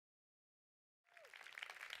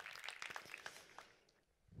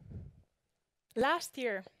Last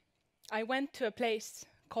year, I went to a place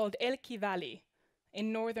called Elqui Valley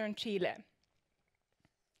in northern Chile.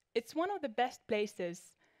 It's one of the best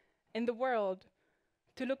places in the world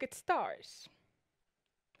to look at stars.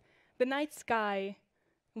 The night sky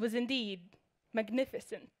was indeed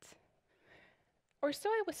magnificent. Or so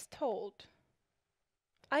I was told.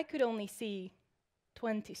 I could only see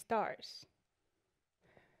 20 stars.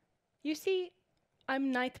 You see,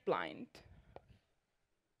 I'm night blind.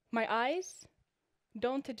 My eyes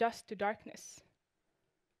don't adjust to darkness.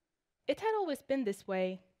 It had always been this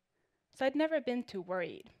way, so I'd never been too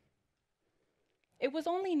worried. It was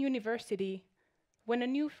only in university when a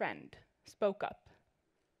new friend spoke up.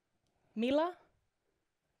 Milla,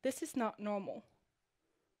 this is not normal.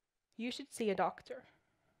 You should see a doctor.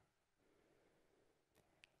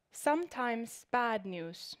 Sometimes bad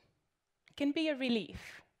news can be a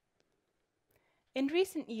relief. In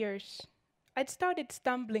recent years, I'd started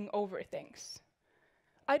stumbling over things.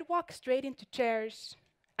 I'd walk straight into chairs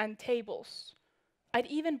and tables. I'd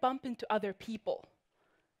even bump into other people.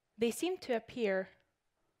 They seemed to appear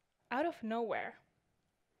out of nowhere.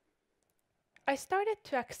 I started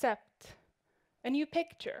to accept a new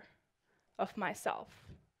picture of myself,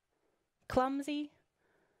 clumsy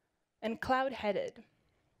and cloud-headed.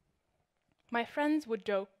 My friends would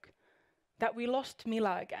joke that we lost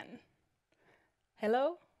Milla again.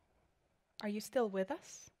 Hello? Are you still with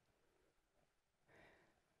us?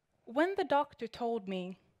 When the doctor told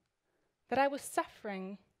me that I was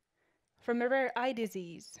suffering from a rare eye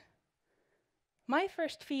disease, my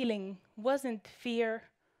first feeling wasn't fear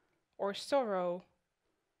or sorrow.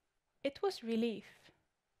 It was relief.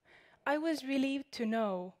 I was relieved to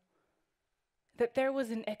know that there was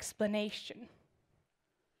an explanation.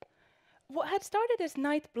 What had started as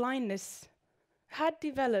night blindness had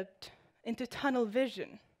developed into tunnel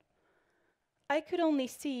vision. I could only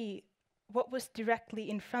see what was directly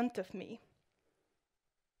in front of me.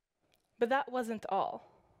 But that wasn't all.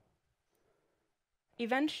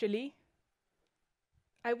 Eventually,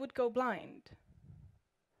 I would go blind.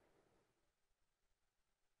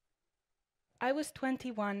 I was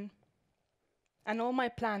 21, and all my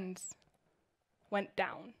plans went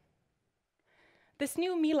down. This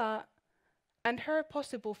new Milla and her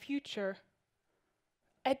possible future,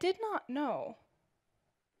 I did not know.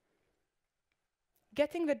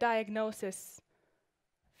 Getting the diagnosis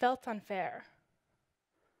felt unfair.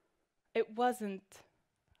 It wasn't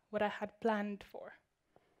what I had planned for.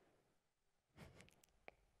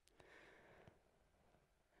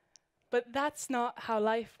 But that's not how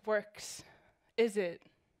life works, is it?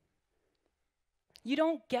 You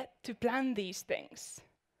don't get to plan these things,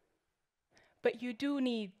 but you do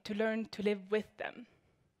need to learn to live with them.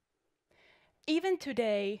 Even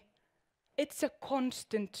today, it's a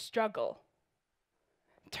constant struggle.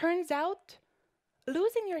 Turns out,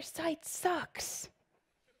 losing your sight sucks.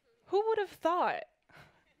 Who would have thought?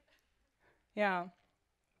 Yeah.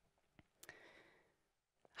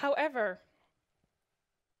 However,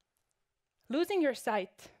 losing your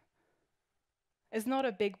sight is not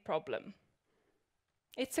a big problem.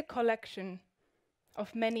 It's a collection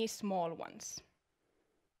of many small ones.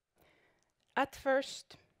 At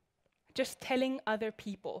first, just telling other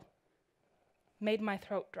people made my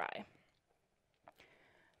throat dry.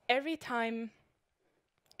 Every time,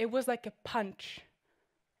 it was like a punch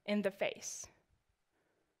in the face.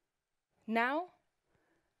 Now,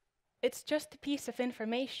 it's just a piece of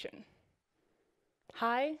information.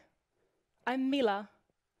 Hi, I'm Milla,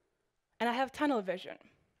 and I have tunnel vision.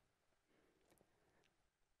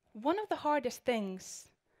 One of the hardest things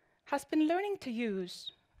has been learning to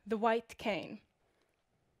use the white cane.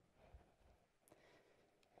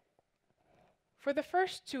 For the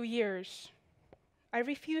first 2 years, I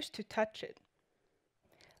refused to touch it.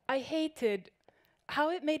 I hated how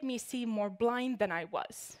it made me seem more blind than I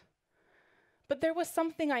was. But there was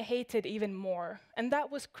something I hated even more, and that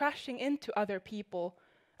was crashing into other people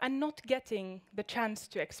and not getting the chance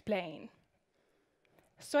to explain.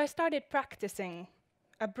 So I started practicing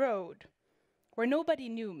abroad, where nobody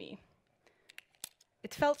knew me.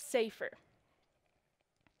 It felt safer.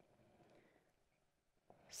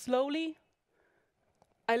 Slowly,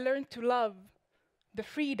 I learned to love the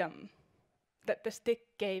freedom that the stick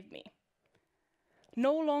gave me.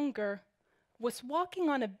 No longer was walking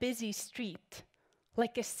on a busy street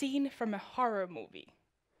like a scene from a horror movie.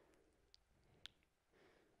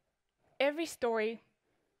 Every story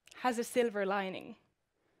has a silver lining.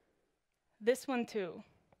 This one too.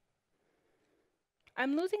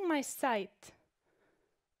 I'm losing my sight,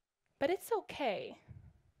 but it's okay.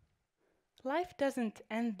 Life doesn't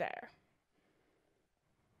end there.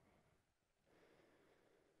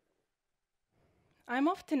 I'm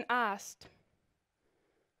often asked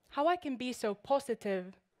how I can be so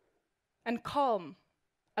positive and calm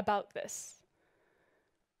about this.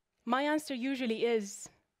 My answer usually is,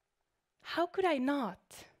 how could I not?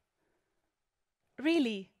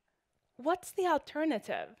 Really, what's the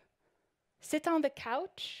alternative? Sit on the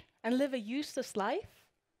couch and live a useless life?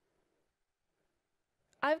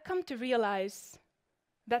 I've come to realize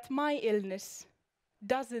that my illness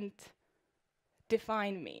doesn't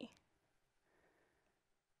define me.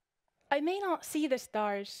 I may not see the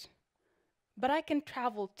stars, but I can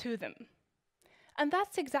travel to them. And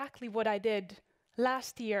that's exactly what I did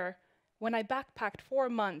last year when I backpacked 4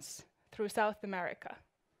 months through South America.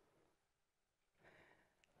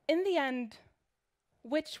 In the end,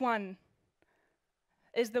 which one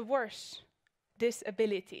is the worse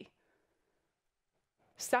disability?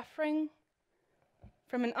 Suffering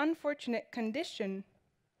from an unfortunate condition,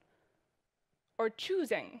 or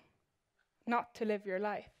choosing not to live your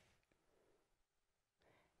life?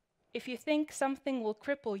 If you think something will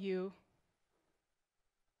cripple you,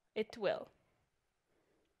 it will.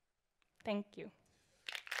 Thank you.